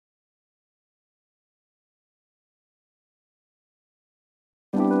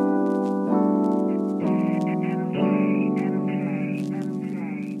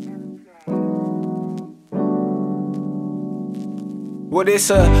Well, it's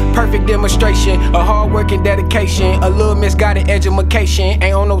a perfect demonstration of hard work and dedication. A little misguided education.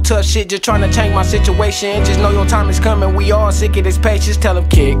 Ain't on no tough shit, just trying to change my situation. Just know your time is coming, we all sick of this patience. Tell them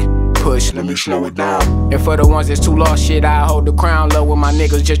kick, push, let me slow it down. And for the ones that's too lost shit, I hold the crown low with my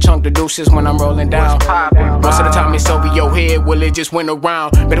niggas. Just chunk the deuces when I'm rolling down. Most of the time it's over your head, well it just went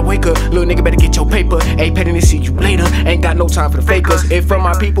around. Better wake up, little nigga, better get your paper. Ain't petting to see you later, ain't got no time for the fakers. If from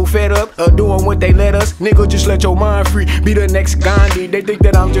my people fed up, doing what they let us, nigga, just let your mind free. Be the next Gandhi, they think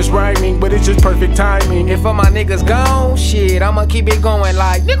that I'm just rhyming, but it's just perfect timing. If all my niggas gone, shit, I'ma keep it going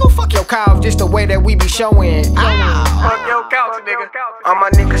like, nigga, fuck your couch, just the way that we be showing. Fuck your couch, nigga. All my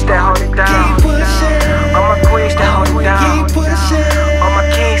niggas that hold it down. All my queens that hold it down. All my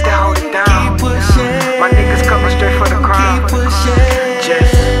kings